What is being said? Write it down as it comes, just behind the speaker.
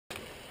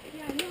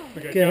Yeah, I know.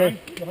 We got Go John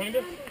ahead. behind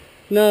us?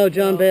 No,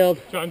 John bailed.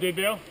 John did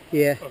bail?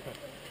 Yeah. Okay.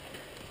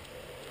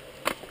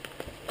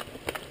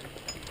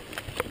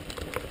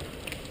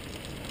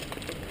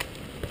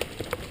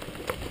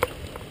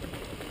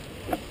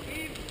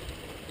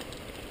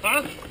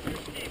 Huh?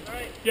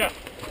 Right. Yeah.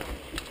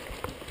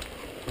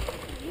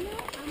 You know,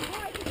 I'm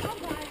hard to come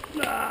by.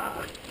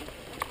 Ah.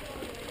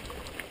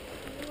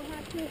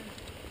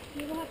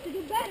 You will have to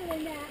do better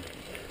than that.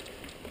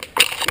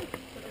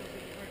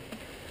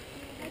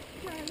 Let's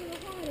try a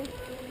little harder.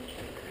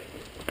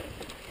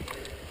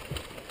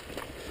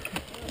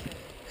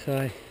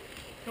 Sorry.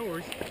 No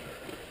worries.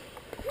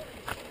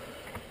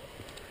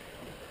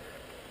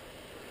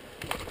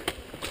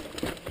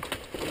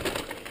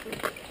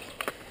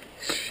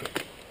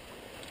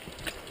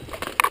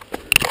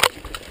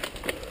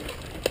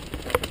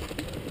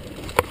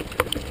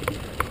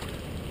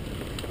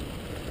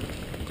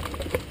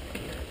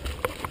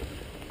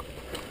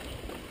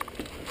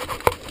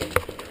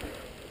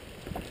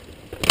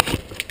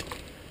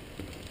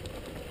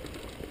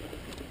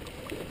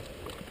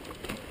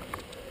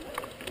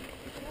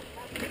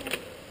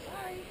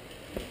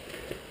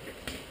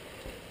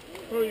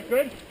 Oh, you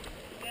good?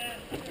 Yeah.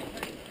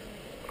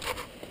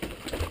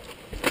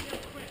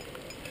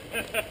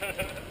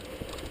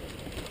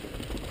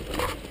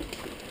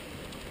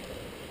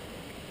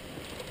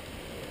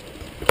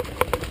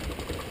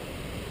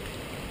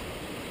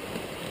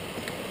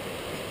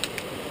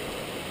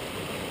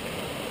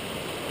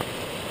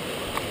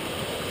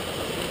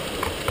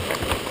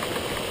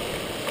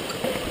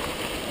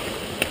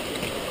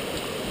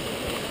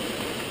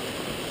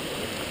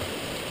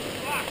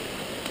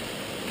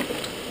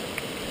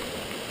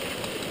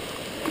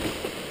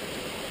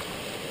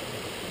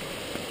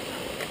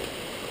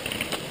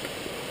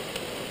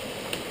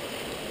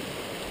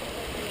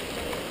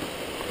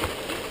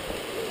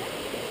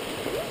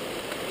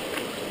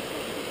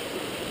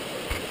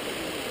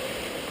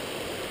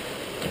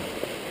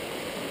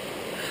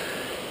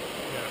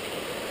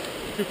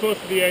 Too close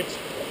to the edge.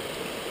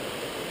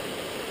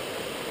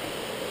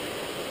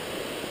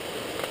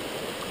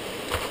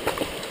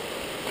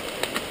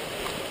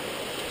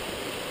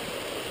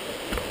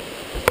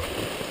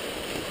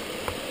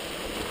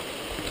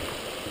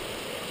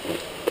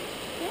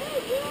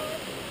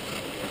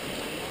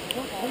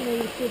 I don't know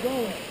you're still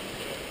going.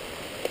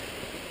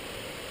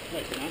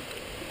 Nice, man.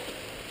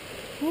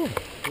 Oh.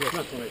 Yeah,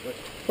 not so nice, but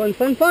Fun,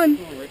 fun, fun.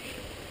 come on, Rich.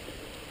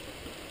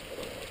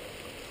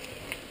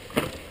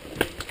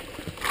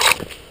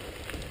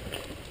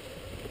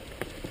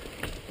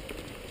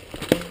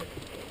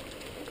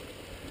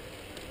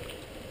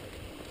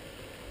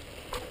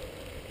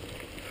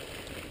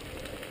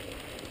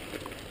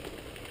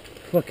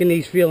 Fucking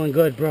knees feeling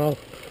good, bro.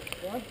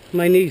 What?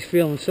 My knees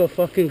feeling so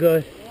fucking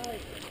good. Right.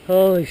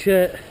 Holy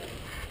shit.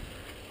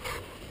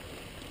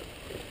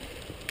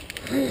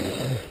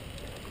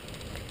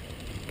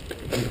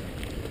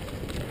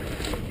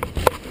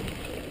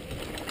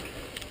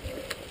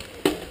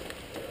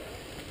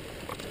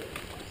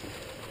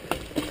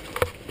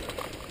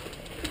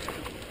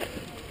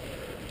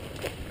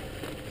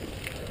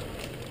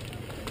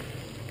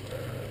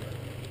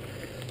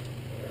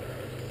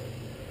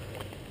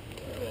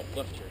 Well,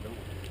 left here, don't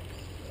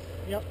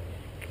we? Yep.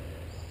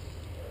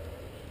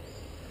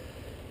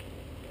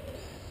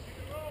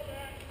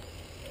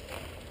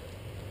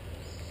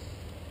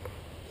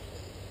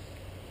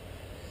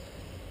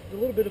 There's a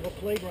little bit of a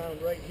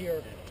playground right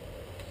here,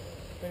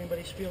 if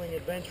anybody's feeling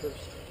adventurous.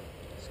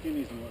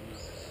 Skinnies and whatnot.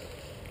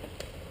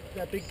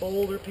 That big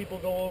boulder people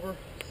go over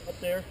up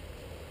there.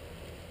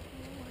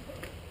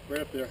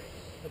 Right up there.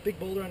 A big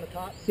boulder on the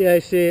top. Yeah, I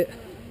see it.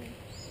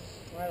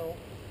 Well,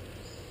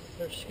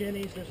 there's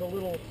skinnies. There's a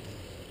little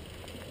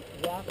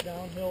rock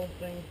downhill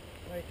thing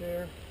right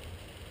there.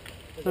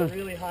 There's a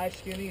really high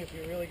skinny if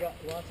you really got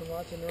lots and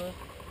lots of nerve.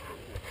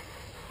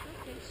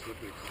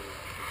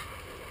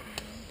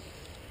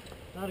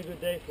 Not a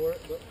good day for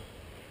it, but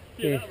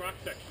Yeah, that rock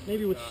section.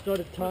 maybe with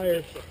studded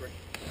tires.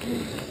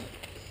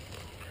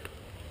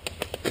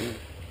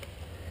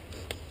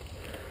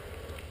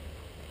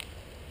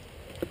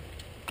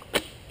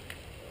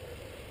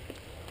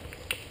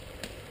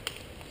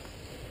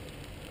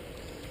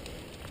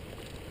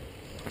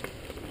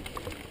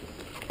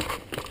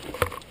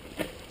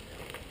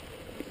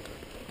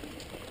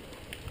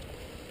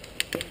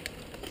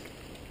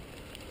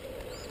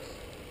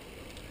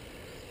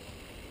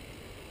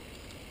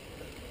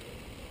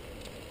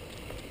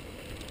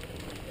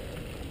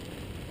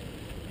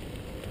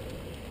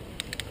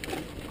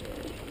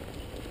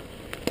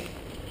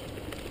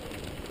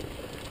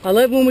 I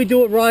love when we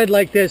do a ride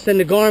like this and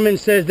the Garmin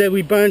says that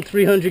we burned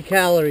 300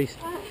 calories.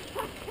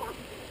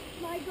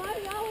 My God,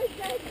 it always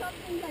says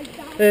something like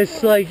that.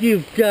 It's like,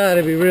 you've got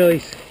to be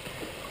really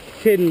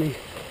kidding me.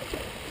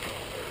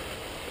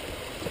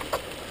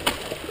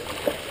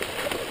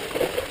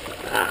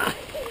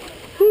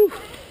 Whew.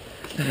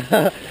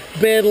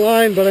 Bad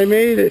line, but I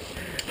made it.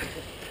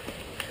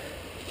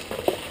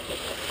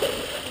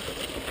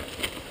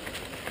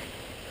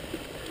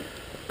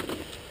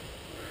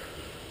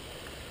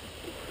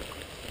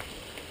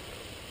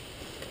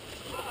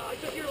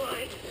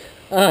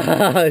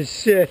 Ah,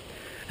 shit.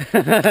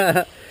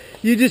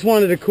 You just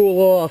wanted to cool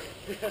off.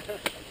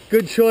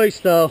 Good choice,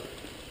 though.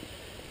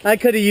 I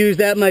could have used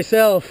that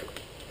myself.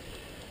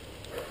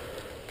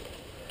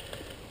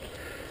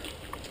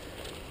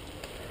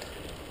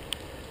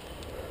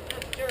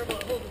 That's terrible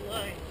at holding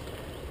line.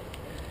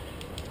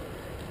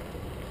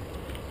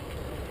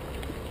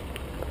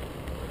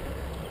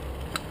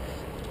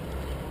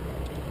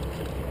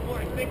 The more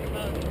I think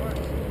about it, the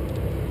worse.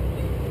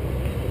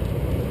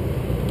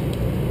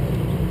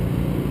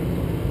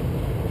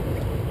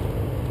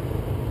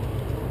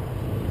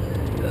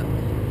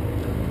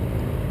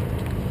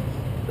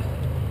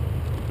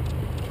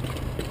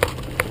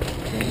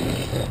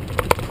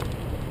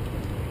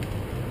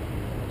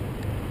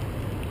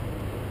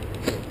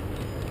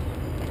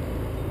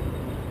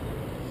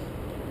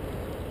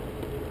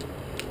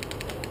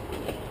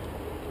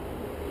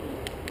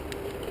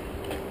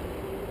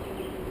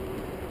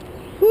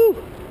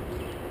 Whew.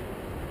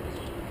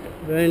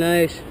 Very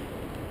nice.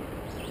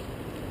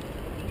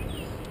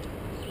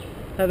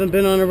 Haven't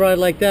been on a ride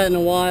like that in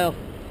a while.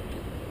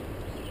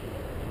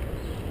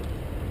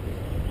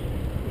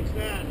 What's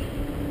that?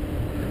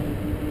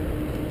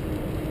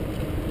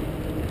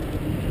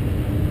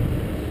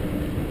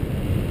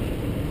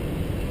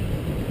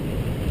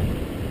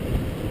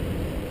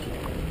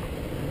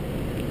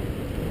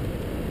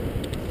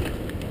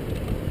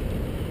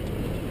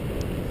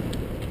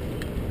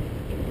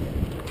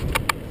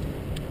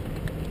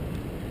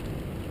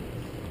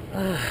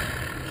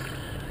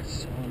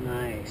 So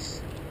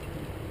nice.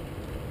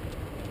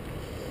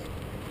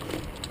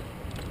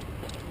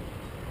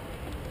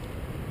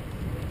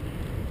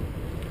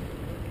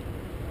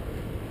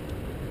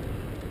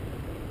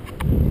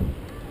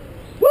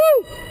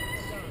 Woo!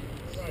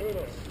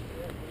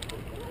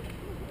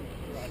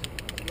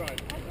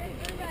 Right. Okay,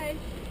 alright.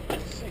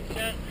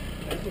 Yeah.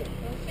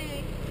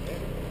 Okay.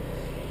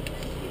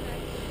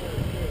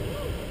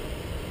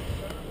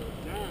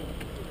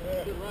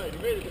 Good ride. You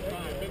made it this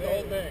time. Did the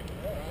whole thing.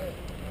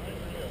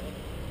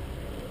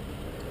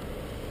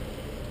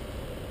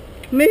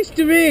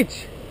 Mr.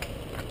 Rich!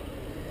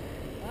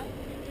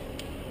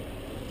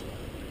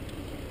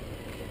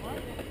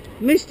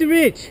 Mr.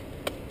 Rich!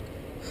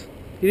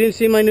 You didn't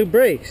see my new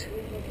brakes.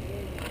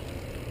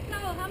 So,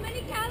 how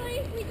many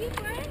calories would you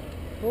burn?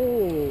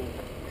 Oh,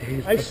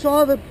 I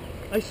saw the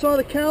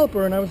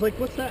caliper and I was like,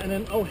 what's that? And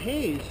then, oh,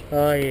 haze.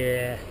 Oh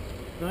yeah.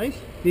 Nice.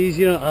 These,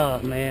 you know,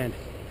 oh man.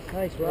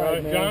 Nice Right,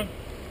 ride, man. John?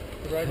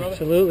 Good ride, brother?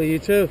 Absolutely, you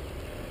too.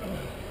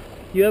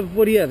 You have,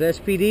 what do you have,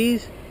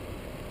 SPDs?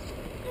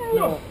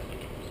 No.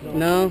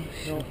 No?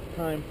 No,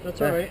 time.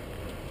 That's all right.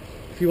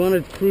 If you want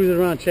to cruise it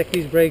around, check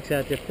these brakes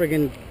out. They're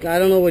friggin', I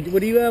don't know, what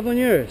do you have on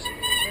yours?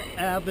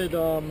 Avid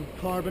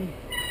carbon.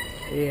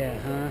 Yeah,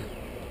 huh?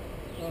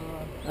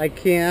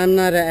 I'm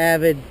not an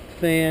Avid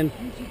fan.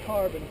 UC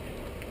carbon.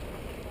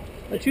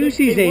 But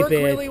UC's they ain't work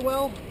bad. really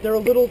well. They're a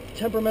little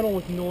temperamental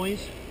with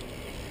noise.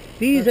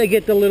 These I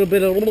get the little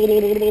bit of,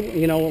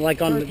 you know,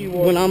 like on Turkey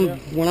when I'm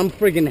walking, when I'm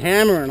friggin'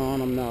 hammering on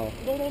them though.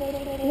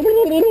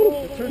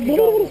 The turkey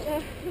gobble.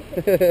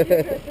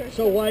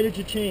 So why did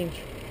you change?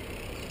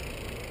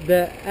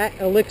 The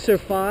Elixir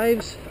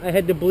 5s, I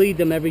had to bleed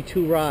them every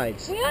 2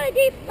 rides. We only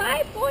did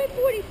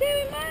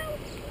 5.47 miles.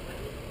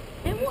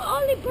 And we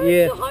only burned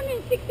Yeah.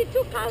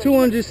 262 calories.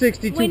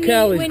 262 We need-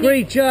 calories. we need-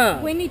 Great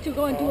job. We need to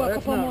go and do a That's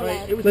couple not more right.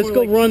 laps. It was Let's more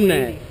go like run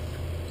that.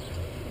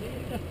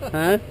 280.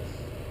 Huh?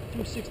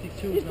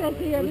 262 It is not says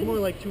right. here, It was this- more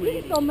like This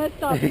 280. is so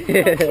messed up. This is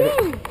not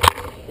true.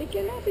 It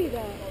cannot be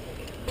that.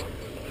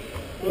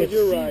 How was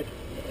your ride?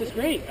 It was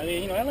great. I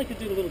mean, you know, I like to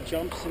do the little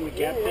jumps and the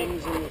gap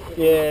things and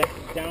Yeah.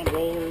 down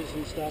rollers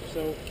and stuff.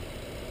 So,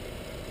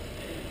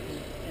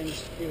 and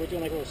we were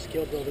doing like a little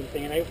skill building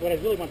thing. And what I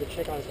really wanted to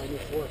check out is my new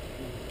fork.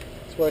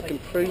 It's working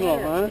primo,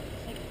 huh?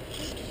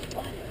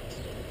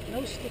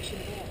 No sticks in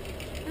the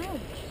back. Ouch.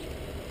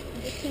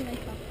 This thing I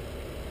saw.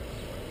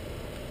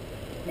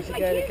 He's the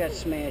guy that got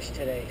smashed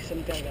today.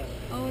 Some guy got.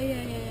 Oh, yeah.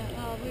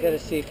 Oh, We gotta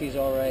see if he's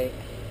all right.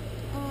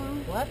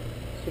 What?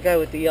 The guy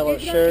with the yellow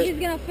He's shirt.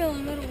 gonna feel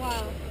in a little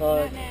while.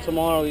 Not now.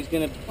 Tomorrow he's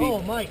gonna be.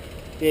 Oh, Mike.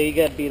 Yeah, he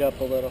got beat up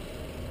a little.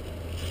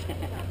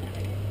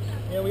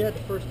 Yeah, we had the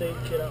first aid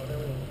kit out and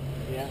everything.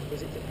 Yeah.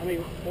 Was it? How many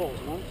balls?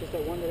 One? Just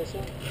that one that I saw?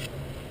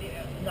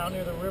 Down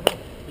near the river,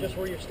 just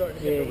where you're starting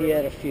to hit Yeah, the he river.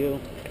 had a few.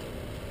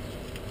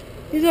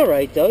 He's all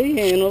right though. He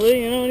handled it.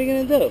 You know what are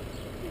you gonna do?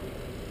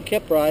 He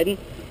kept riding.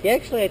 He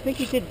actually, I think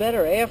he did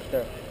better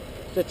after.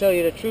 To tell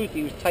you the truth,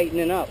 he was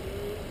tightening up.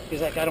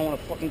 He's like, I don't want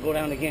to fucking go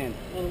down again.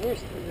 Well, the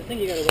thing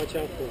you got to watch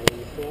out for when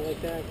you fall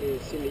like that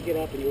is, you know, you get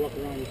up and you walk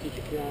around, you keep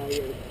your cry, but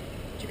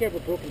you could have a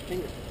broken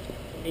finger,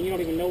 and you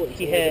don't even know it.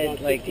 He until had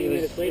about like 15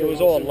 minutes it later,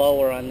 was all of a sudden-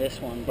 lower on this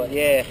one, but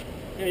yeah.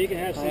 Yeah, you can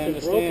have I something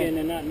understand. broken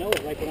and not know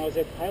it. Like when I was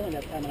at Thailand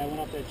that time and I went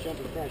off that jump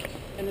and crashed,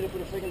 ended up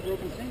with a freaking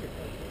broken finger.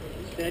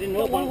 And I didn't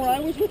know The one about where it.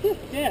 I was with you?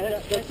 Yeah,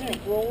 that's That it.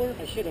 steep roller?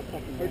 I should have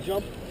fucking Or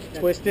jump?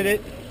 Twisted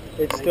it.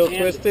 It's I still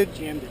jammed twisted. It,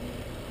 jammed it.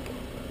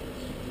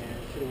 Yeah,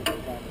 I should have went to the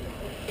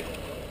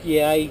doctor.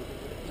 Yeah, I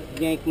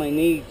yanked my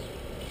knee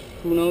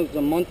Who knows?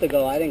 A month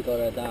ago, I didn't go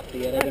to a doctor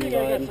yet. I've I been think I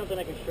got riding. something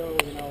I can show,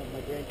 you know,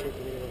 my grandkids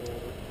or whatever.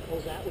 Oh,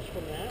 that was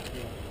from that?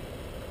 Yeah.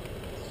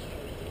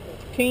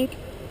 Pink.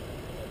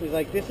 He's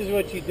like, this is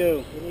what you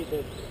do. You need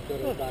to go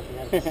to the doctor and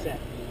have it set.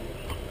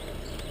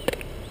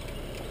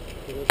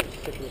 Those are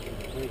sick looking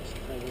brakes.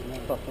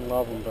 Fucking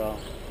love them, bro.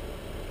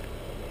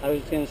 I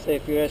was gonna say,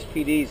 if you're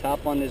SPDs,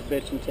 hop on this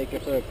bitch and take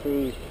it for a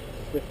cruise.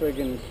 The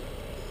friggin'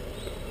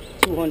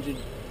 200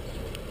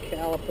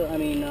 caliper. I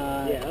mean,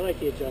 yeah, I like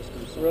the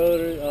adjustments.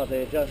 rotor. Oh,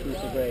 the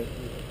adjustments are great.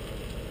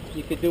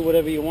 You could do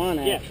whatever you want,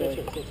 Yeah, actually.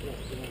 that's right.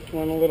 You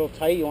want a little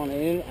tight, you want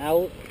it in,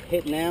 out,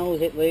 hit now,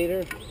 hit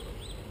later.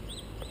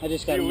 I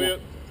just got them.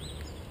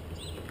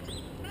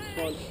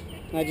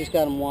 I just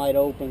got them wide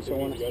open, so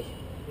when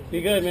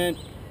you good, man.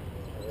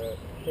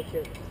 Take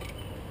care.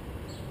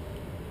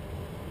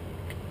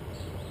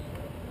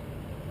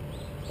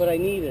 But I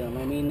needed them.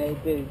 I mean,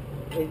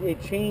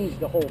 it changed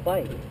the whole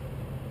bike.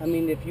 I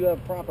mean, if you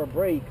have proper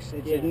brakes,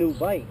 it's a new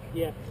bike.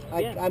 Yeah.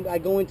 I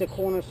go into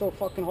corners so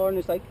fucking hard, and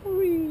it's like,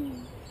 you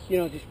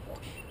know, just,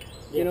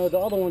 you know, the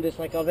other one just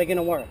like, are they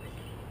gonna work?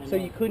 So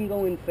you couldn't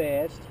go in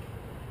fast.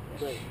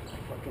 Right.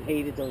 I fucking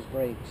hated those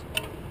brakes.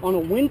 On a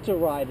winter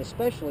ride,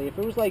 especially, if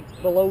it was like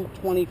below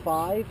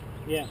 25,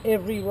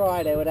 every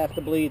ride I would have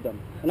to bleed them.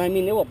 And I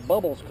mean, there were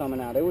bubbles coming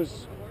out. It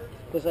was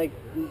like,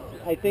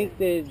 I think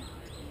the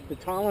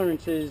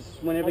tolerances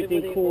when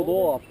everything cooled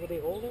off. Were they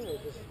older or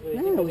just?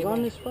 No, it was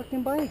on this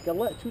fucking bike,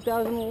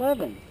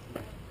 2011.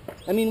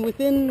 I mean,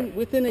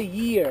 within a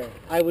year,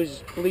 I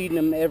was bleeding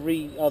them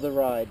every other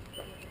ride.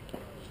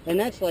 And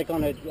that's like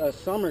on a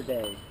summer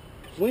day.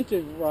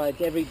 Winter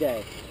rides every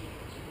day.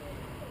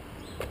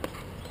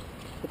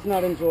 It's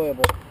not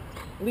enjoyable.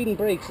 Bleeding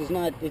brakes is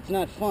not, it's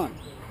not fun.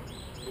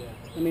 Yeah.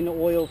 I mean, the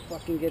oil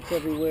fucking gets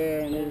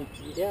everywhere, and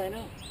yeah, I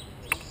know.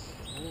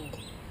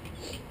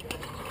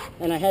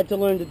 And I had to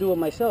learn to do it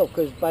myself,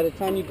 because by the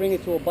time you bring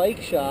it to a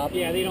bike shop,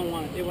 yeah, they don't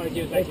want it. They want to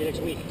give it back to you next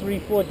week.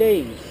 3-4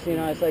 days. You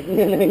know, it's like,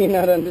 no, you're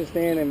not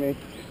understanding me.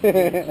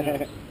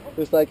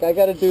 It's like, I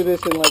got to do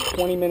this in like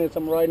 20 minutes.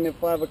 I'm riding at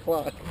 5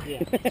 o'clock.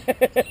 Yeah.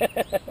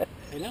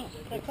 I know.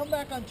 Hey, come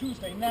back on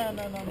Tuesday. No.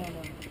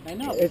 I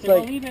know. It's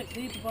like, like,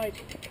 leave the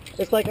bike.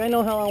 It's like, I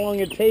know how long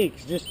it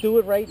takes. Just do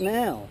it right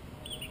now.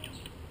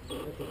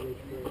 That's a great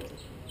story.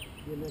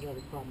 You'll never have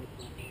a problem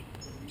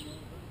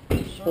with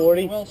that.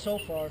 40? Well, so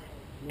far.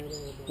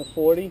 A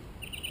 40?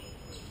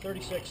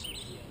 36.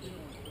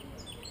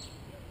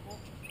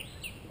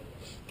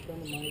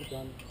 Done the money,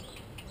 done.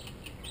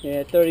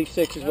 Yeah,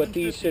 36 is what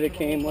these should have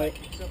came with.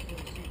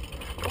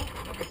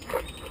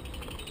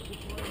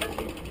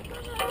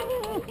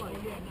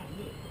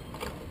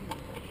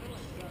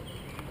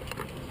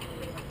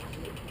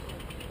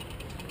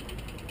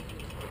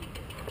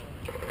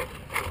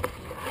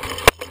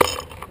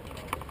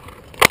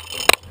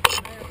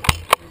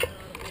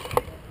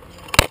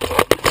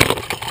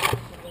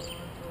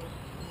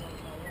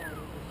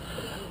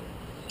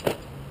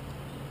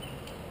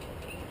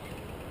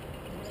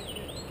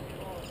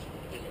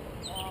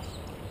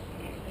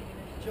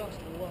 Just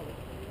love it.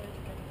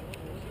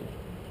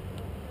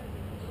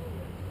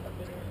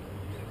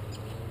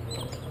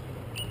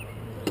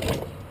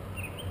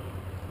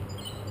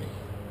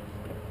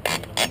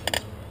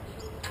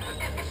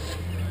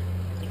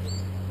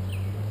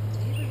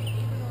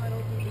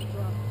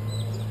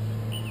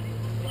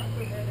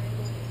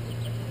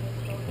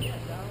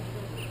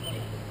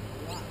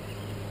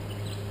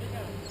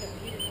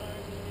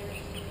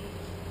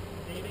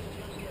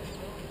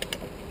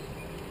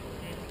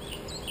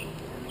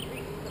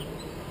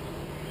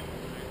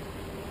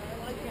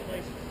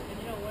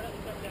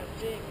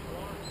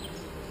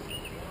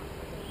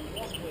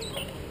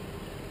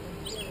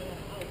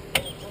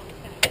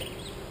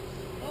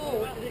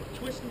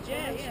 Twist and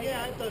turns?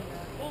 Yeah, I've done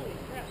that. Holy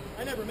crap.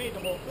 I never made the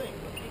whole thing.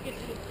 You get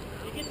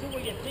to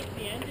where you think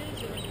the end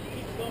is, and then you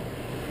keep going.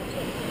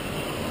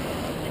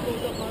 It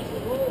goes up onto the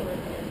roller.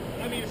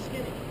 I mean, it's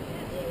skinny.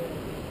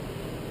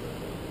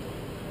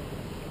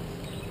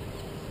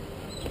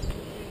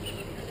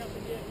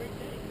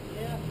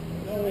 Yeah.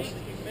 No, it's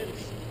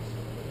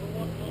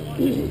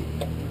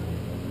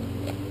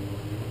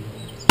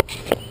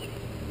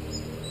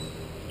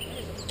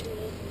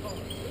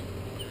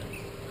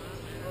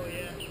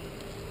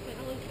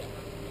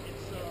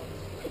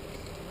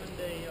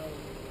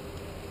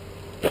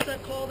what's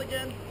that called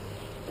again?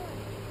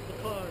 The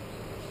car.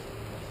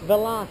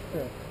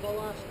 Veloster.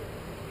 Veloster.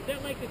 Is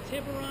that like the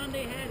Tiburon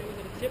they had? Was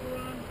it a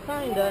Tiburon?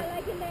 Kinda.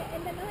 Like in the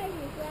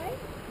 90s, right?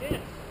 Yeah.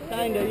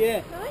 Kinda,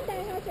 yeah. Honda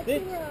has a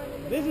This, Tiburon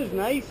in the this 90s. is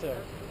nicer.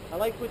 I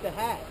like with the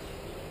hatch.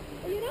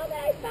 You know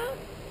that I found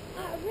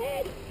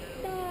red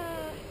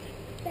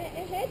the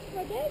hitch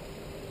for this?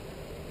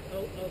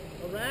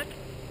 A rack?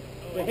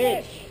 The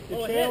hitch. The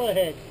Oh, a trailer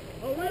hitch.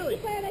 Oh, really?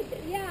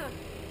 Yeah.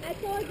 I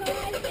saw a guy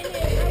in I was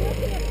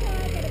in a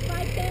park at a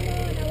bike demo,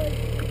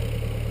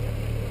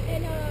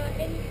 and I was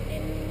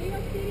in New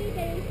York City.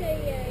 There is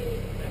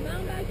a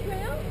mountain bike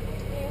trail,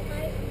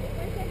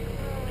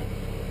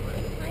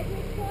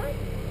 hybrid park,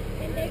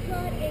 and they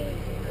got a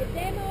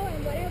demo and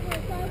whatever.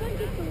 So I went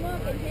just to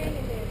look and hang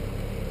in there.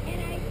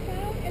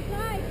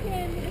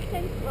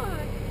 in car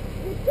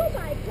with two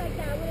bikes like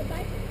that, with a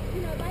bike,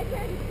 you know, bike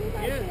ride with two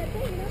bikes and a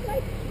thing, and I'm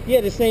like,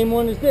 Yeah, the same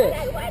one as and this.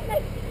 I went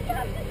like, you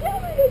have to tell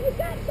me that you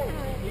got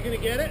that. You gonna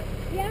get it?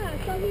 Yeah,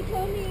 so he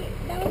told me,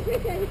 that was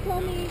Richard, he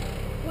told me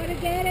where to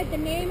get it, the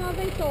name of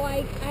it, so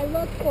I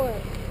looked for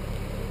it.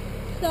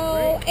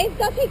 So, it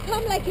doesn't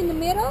come like in the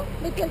middle,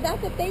 because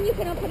that's the thing, you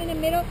cannot put in the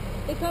middle.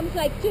 It comes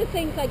like two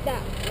things like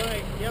that,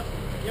 Right. Yep.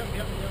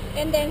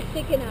 and then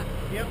sticking up,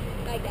 Yep.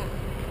 like that.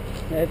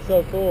 That's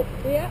so cool.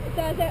 Yeah,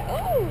 so I said,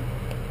 oh,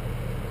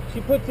 She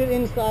puts it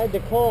inside the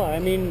car. I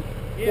mean,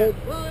 Yeah.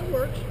 Well, it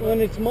works. when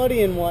it's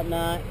muddy and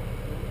whatnot.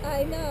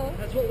 I know.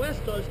 That's what Wes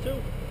does too.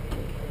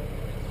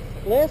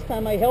 Last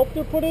time I helped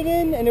her put it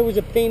in, and it was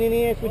a pain in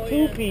the ass with Oh, two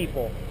yeah.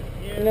 people.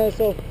 Yeah. You know,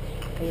 so...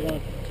 How's it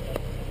going?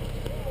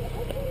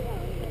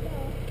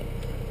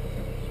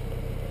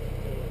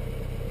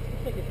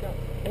 I think it's got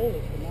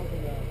holes for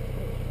mounting that.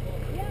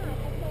 Yeah,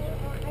 so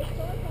I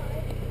saw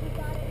that we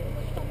got it, it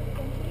was coming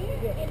from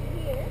here and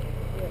here,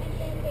 and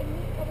then they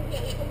moved over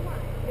here, it's a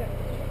lot.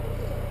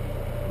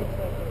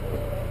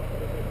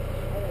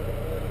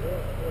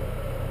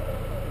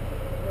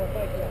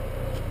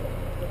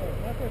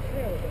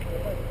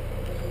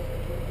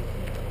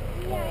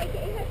 Yeah, it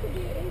has to be,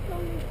 it's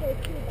only for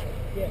two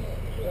bikes. Yeah,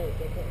 right,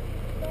 okay.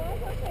 So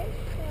that's okay,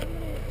 so I'm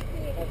gonna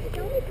see it. The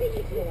only thing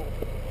is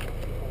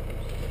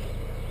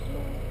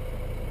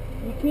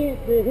You can't,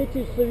 the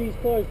hitches for these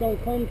cars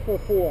don't come for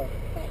 4.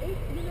 but it,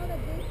 you know that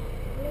this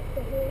lifts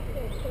the whole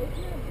thing, so it's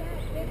not that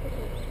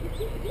difficult.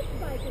 This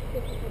bike is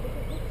difficult,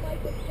 because this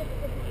bike is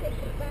difficult to take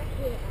the back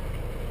wheel out.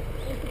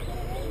 And to put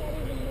it in, not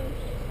even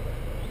mention.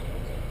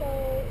 So,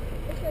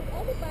 because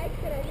all the bikes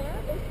that I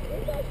have,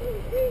 it's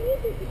actually pretty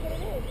easy to get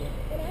it in.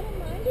 And I don't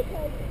mind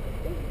because,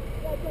 it's,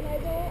 like when I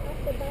go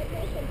after bike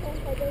ride,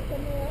 sometimes I go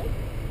somewhere else,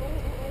 I don't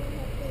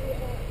have to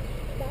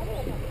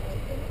bother about it.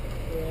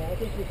 Yeah, I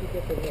think we should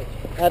get the hitch.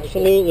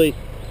 Absolutely.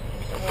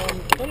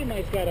 Buddy of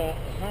mine's got a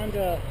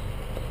Honda,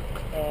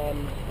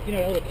 you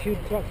know, the cube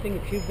truck thing, the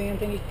cube van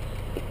thingy.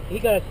 He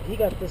got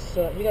this,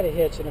 he got a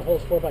hitch and it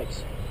holds 4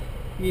 bikes,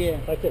 Yeah.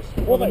 like this.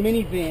 Or 4 the bikes.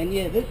 minivan,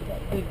 yeah. The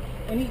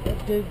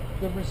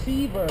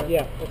receiver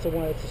Yeah, it's a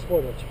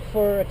sport hitch.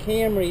 for a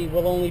Camry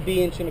will only be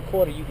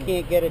 1.25 inches. You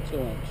can't get a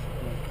 2-inch.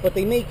 But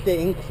they make the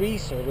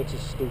increaser, which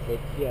is stupid.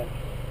 Yeah.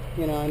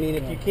 You know, I mean,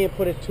 if you can't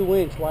put a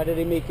 2-inch, why do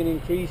they make an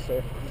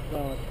increaser?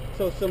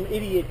 So some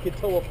idiot could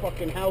tow a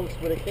fucking house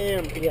with a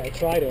Camry. Yeah,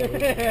 try to.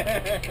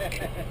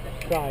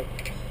 Try.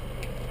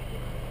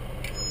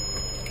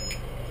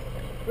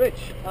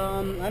 Rich,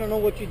 I don't know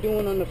what you're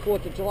doing on the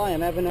 4th of July.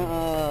 I'm having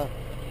a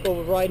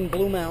go riding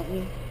Blue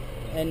Mountain,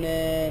 and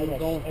then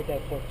going. I got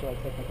 4th of July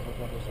picnic with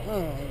my brothers.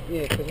 Oh,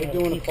 yeah, because we're Yeah,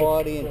 doing a pizza,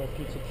 party and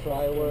pizza truck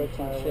fireworks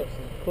and shit. and-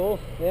 Cool,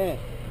 yeah.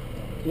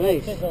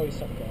 Nice. There's always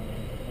something going on.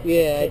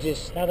 Yeah, I It's-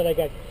 just. Now that I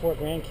got 4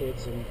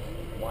 grandkids, and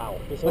wow,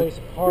 there's always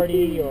a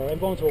party, or I'm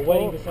going to a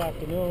wedding this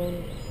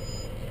afternoon.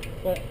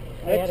 But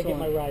I had to get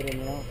my Excellent. ride in,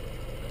 you know.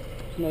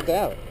 No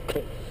doubt.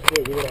 But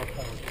yeah, we would have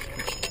fun.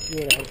 You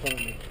would have had fun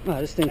with me.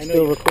 Oh, this thing's I know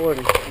still you-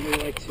 recording. I know you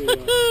like to,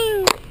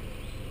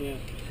 yeah.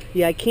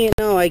 Yeah, I can't.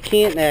 No, I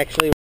can't actually